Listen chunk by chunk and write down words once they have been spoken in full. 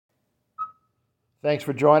Thanks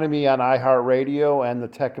for joining me on iHeartRadio and the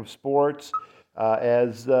Tech of Sports.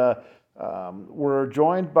 As We're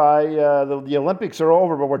joined by the Olympics are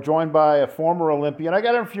over, but we're joined by a former Olympian. I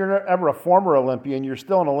got if you're ever a former Olympian, you're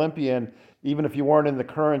still an Olympian, even if you weren't in the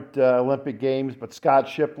current Olympic Games. But Scott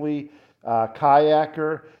Shipley,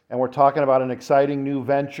 kayaker, and we're talking about an exciting new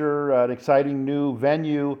venture, an exciting new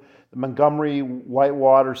venue, the Montgomery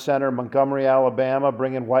Whitewater Center, Montgomery, Alabama,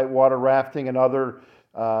 bringing whitewater rafting and other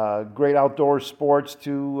great outdoor sports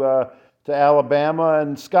to Alabama.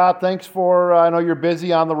 And Scott, thanks for, I know you're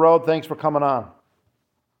busy on the road. Thanks for coming on.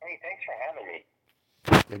 Hey, thanks for having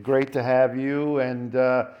me. Yeah, great to have you. And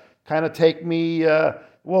kind of take me,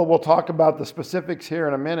 we'll talk about the specifics here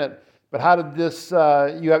in a minute. But how did this,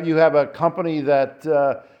 you have a company that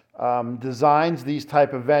designs these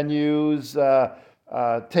type of venues.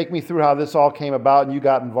 Take me through how this all came about and you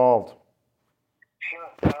got involved.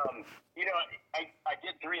 Sure. I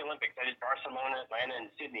did three Olympics. I did Barcelona, Atlanta, and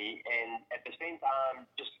Sydney. And at the same time,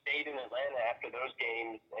 just stayed in Atlanta after those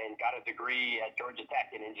games and got a degree at Georgia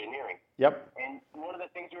Tech in engineering. Yep. And one of the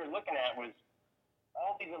things we were looking at was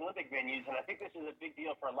all these Olympic venues, and I think this is a big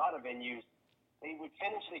deal for a lot of venues. They would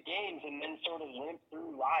finish the games and then sort of limp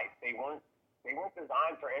through life. They weren't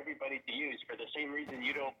designed for everybody to use, for the same reason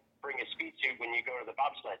you don't bring a speed suit when you go to the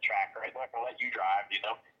bobsled track, right? They're not going to let you drive.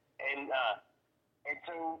 And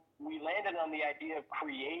so we landed on the idea of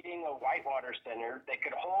creating a whitewater center that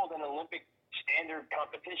could hold an Olympic standard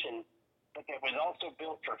competition, but that was also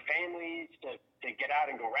built for families to get out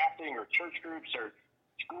and go rafting, or church groups or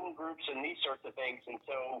school groups and these sorts of things. And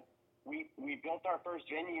so we built our first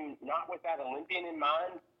venue not with that Olympian in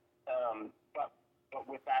mind, but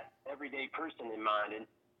with that everyday person in mind. And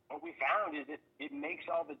what we found is it makes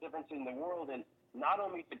all the difference in the world. And not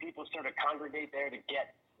only do people sort of congregate there to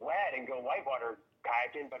get wet and go whitewater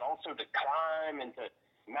kayaking, but also to climb and to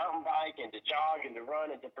mountain bike and to jog and to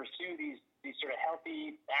run and to pursue these sort of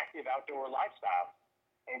healthy, active outdoor lifestyles.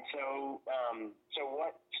 And so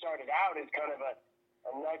what started out as kind of a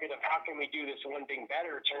nugget of how can we do this one thing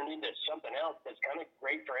better turned into something else that's kind of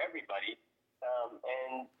great for everybody.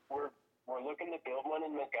 And we're looking to build one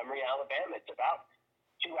in Montgomery, Alabama. It's about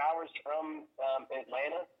 2 hours from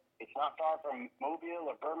Atlanta. It's not far from Mobile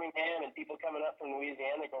or Birmingham, and people coming up from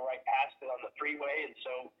Louisiana go right past it on the freeway. And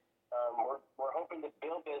so we're hoping to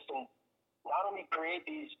build this and not only create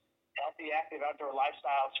these healthy, active outdoor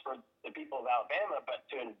lifestyles for the people of Alabama, but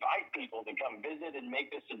to invite people to come visit and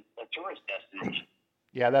make this a tourist destination.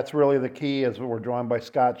 Yeah, that's really the key. As we're joined by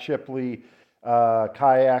Scott Shipley,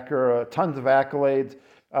 kayaker, tons of accolades,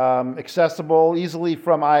 accessible easily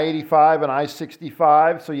from I-85 and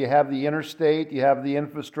I-65. So you have the interstate, you have the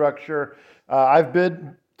infrastructure. I've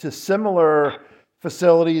been to similar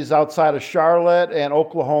facilities outside of Charlotte and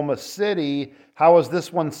Oklahoma City. How is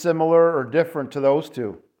this one similar or different to those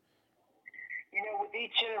two? With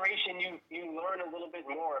each generation, you learn a little bit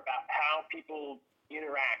more about how people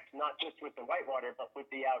interact, not just with the whitewater, but with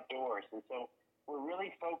the outdoors. And so we're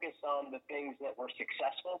really focused on the things that were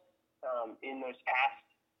successful in those past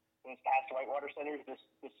whitewater centers.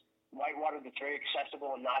 This whitewater that's very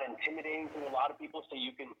accessible and not intimidating to a lot of people, so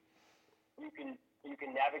you can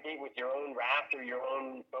navigate with your own raft or your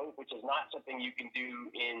own boat, which is not something you can do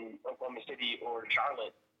in Oklahoma City or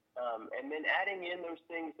Charlotte. And then adding in those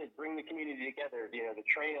things that bring the community together, the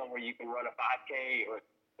trail where you can run a 5K, or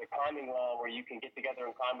the climbing wall where you can get together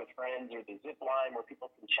and climb with friends, or the zip line where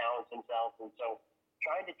people can challenge themselves. And so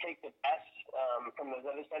trying to take the best from those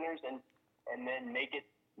other centers and then make it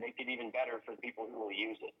even better for the people who will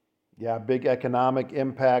use it. Yeah, big economic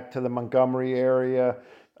impact to the Montgomery area.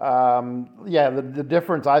 The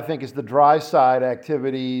difference, I think, is the dry side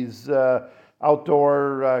activities,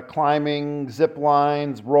 outdoor climbing, zip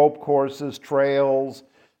lines, rope courses, trails.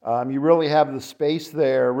 You really have the space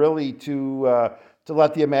there, really, to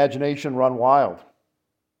let the imagination run wild.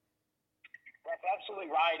 That's absolutely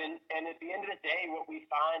right. And at the end of the day, what we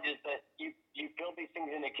find is that you build these things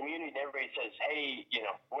in the community, and everybody says, "Hey,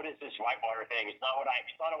 what is this whitewater thing? It's not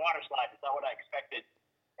a water slide. It's not what I expected."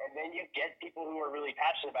 And then you get people who are really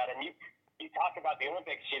passionate about it. And you talk about the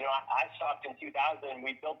Olympics. I stopped in 2000.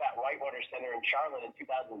 We built that whitewater center in Charlotte in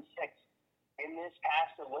 2006. In this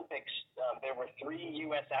past Olympics, there were 3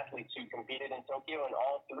 U.S. athletes who competed in Tokyo, and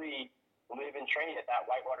all 3 live and train at that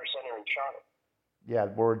whitewater center in Charlotte. Yeah,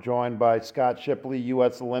 we're joined by Scott Shipley,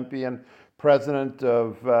 U.S. Olympian, president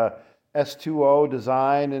of S2O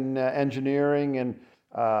Design and Engineering, and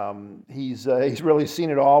he's really seen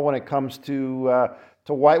it all when it comes to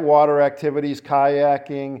whitewater activities,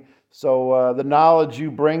 kayaking. So the knowledge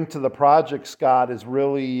you bring to the project, Scott, is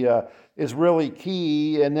really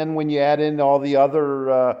key. And then when you add in all the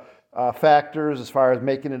other factors as far as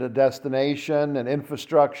making it a destination and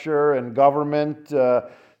infrastructure and government.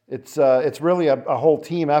 It's really a whole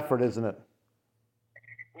team effort, isn't it?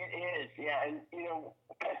 It is, yeah. And,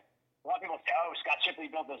 a lot of people say, oh, Scott Shipley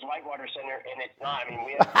built this Whitewater Center, and it's not. I mean,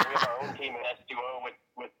 we have our own team at S2O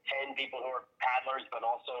with 10 people who are paddlers, but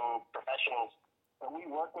also professionals. So we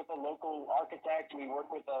work with a local architect. We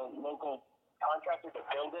work with a local contractor to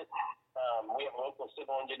build it. We have a local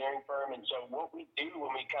civil engineering firm. And so what we do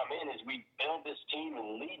when we come in is we build this team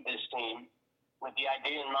and lead this team with the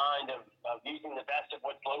idea in mind of using the best of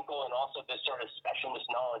what's local and also this sort of specialist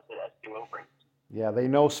knowledge that S2O brings. Yeah, they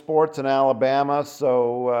know sports in Alabama,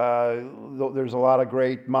 so there's a lot of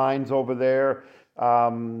great minds over there.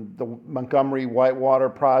 The Montgomery Whitewater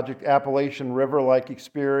Project, Appalachian River-like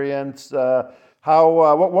experience.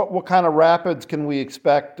 What kind of rapids can we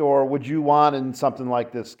expect, or would you want in something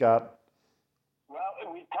like this, Scott? Well,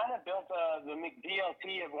 we've kind of built the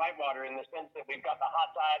McDLT of Whitewater in the sense that we've got the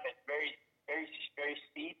hot side that's very, very, very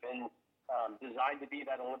steep and designed to be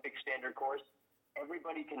that Olympic standard course.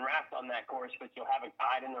 Everybody can raft on that course, but you'll have a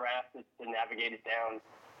guide in the raft to navigate it down.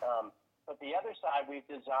 But the other side we've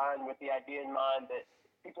designed with the idea in mind that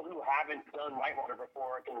people who haven't done whitewater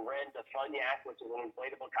before can rent a Funyak, which is an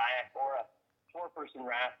inflatable kayak, or a four-person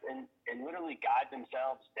raft and literally guide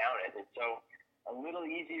themselves down it. And so a little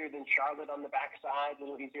easier than Charlotte on the backside, a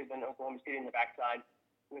little easier than Oklahoma City on the backside.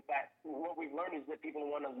 With that, what we've learned is that people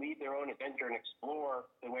want to lead their own adventure and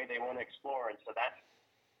explore the way they want to explore. And so that's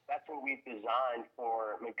what we've designed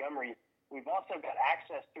for Montgomery. We've also got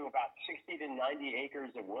access to about 60 to 90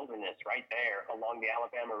 acres of wilderness right there along the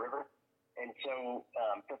Alabama River. And so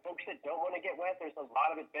for folks that don't want to get wet, there's a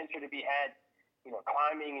lot of adventure to be had,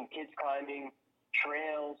 climbing and kids climbing,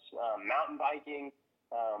 trails, mountain biking,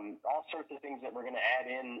 all sorts of things that we're going to add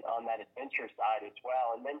in on that adventure side as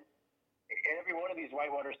well. And then every one of these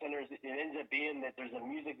whitewater centers, it ends up being that there's a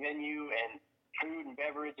music venue and food and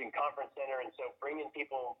beverage and conference center, and so bringing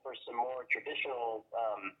people for some more traditional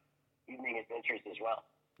evening adventures as well.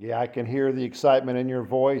 Yeah, I can hear the excitement in your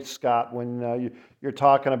voice, Scott, when you're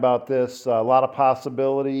talking about this. A lot of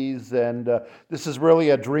possibilities, and this is really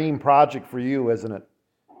a dream project for you, isn't it?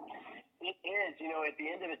 It is. At the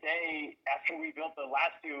end of the day, after we built the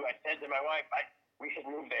last two, I said to my wife, we should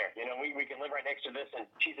move there. We can live right next to this, and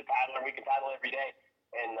she's a paddler. We can paddle every day.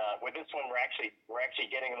 And with this one, we're actually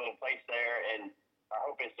getting a little place there, and our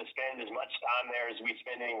hope is to spend as much time there as we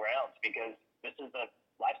spend anywhere else because this is the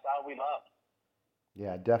lifestyle we love.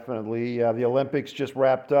 Yeah, definitely. The Olympics just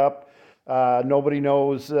wrapped up. Nobody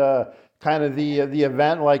knows kind of the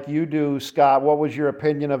event like you do, Scott. What was your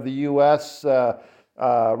opinion of the U.S.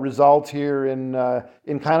 Result here in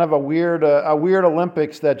kind of a weird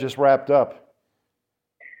Olympics that just wrapped up?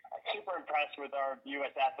 Super impressed with our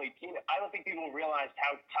U.S. athletes. I don't think people realized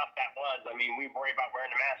how tough that was. I mean, we worry about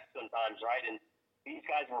wearing a mask sometimes, right? And these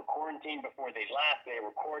guys were quarantined before they left. They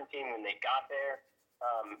were quarantined when they got there.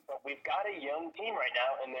 But we've got a young team right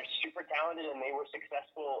now, and they're super talented, and they were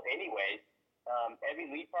successful anyways. Evie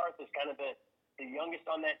Leaparth is kind of the youngest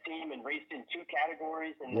on that team and raced in two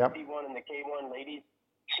categories, in the C1 and the K1 ladies.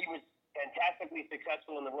 She was fantastically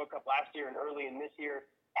successful in the World Cup last year and early in this year.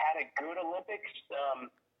 Had a good Olympics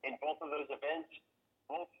in both of those events.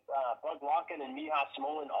 Both Bug Locken and Miha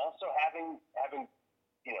Smolin also having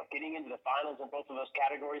getting into the finals in both of those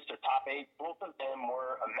categories, so top 8. Both of them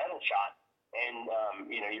were a medal shot. And,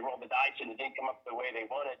 you roll the dice and it didn't come up the way they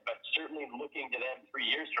wanted, but certainly looking to them 3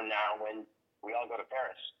 years from now when we all go to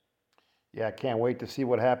Paris. Yeah, I can't wait to see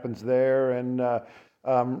what happens there. And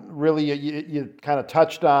really, you kind of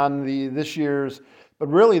touched on this year's, but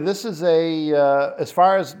really this is as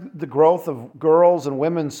far as the growth of girls and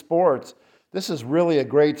women's sports, this is really a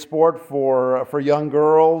great sport for young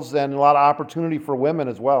girls and a lot of opportunity for women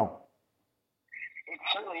as well. It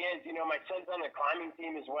certainly is. My son's on the climbing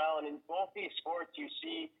team as well, and in both these sports, you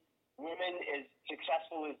see women as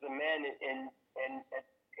successful as the men, and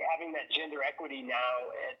having that gender equity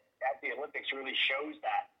now at the Olympics really shows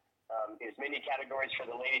that. As many categories for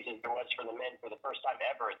the ladies as there was for the men for the first time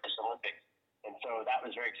ever at this Olympics, and so that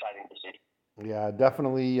was very exciting to see. Yeah,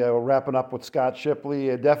 definitely wrapping up with Scott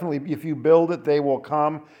Shipley. Definitely, if you build it, they will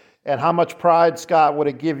come. And how much pride, Scott, would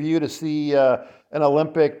it give you to see an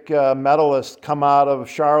Olympic medalist come out of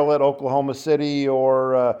Charlotte, Oklahoma City,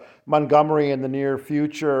 or Montgomery in the near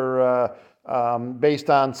future based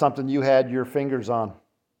on something you had your fingers on?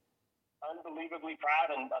 Unbelievably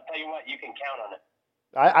proud, and I'll tell you what, you can count on it.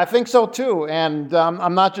 I think so too, and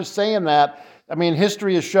I'm not just saying that. I mean,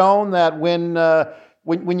 history has shown that when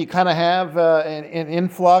when you kind of have an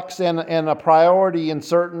influx and a priority in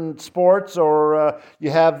certain sports, or you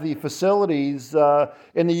have the facilities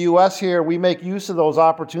in the U.S. here, we make use of those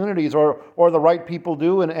opportunities, or the right people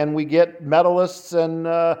do, and we get medalists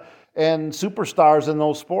and superstars in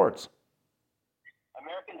those sports.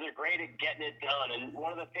 Americans are great at getting it done, and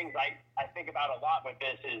one of the things I think about a lot with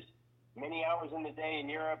this is many hours in the day in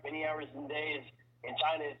Europe, many hours in the day in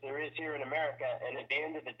China as there is here in America, and at the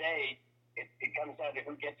end of the day, it comes down to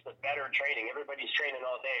who gets the better training. Everybody's training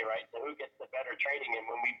all day, right? So who gets the better training? And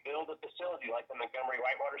when we build a facility like the Montgomery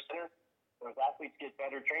Whitewater Center, those athletes get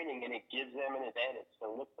better training, and it gives them an advantage.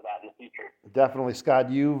 So look for that in the future. Definitely, Scott.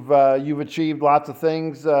 You've achieved lots of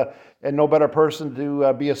things, and no better person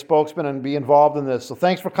to be a spokesman and be involved in this. So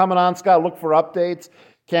thanks for coming on, Scott. Look for updates.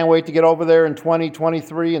 Can't wait to get over there in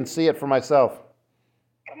 2023 and see it for myself.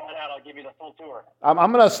 Come on out. I'll give you the full tour.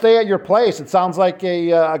 I'm going to stay at your place. It sounds like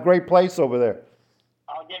a great place over there.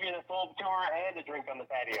 I'll give you the full tour and a drink on the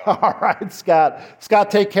patio. All right, Scott. Scott,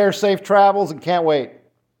 take care, safe travels, and can't wait.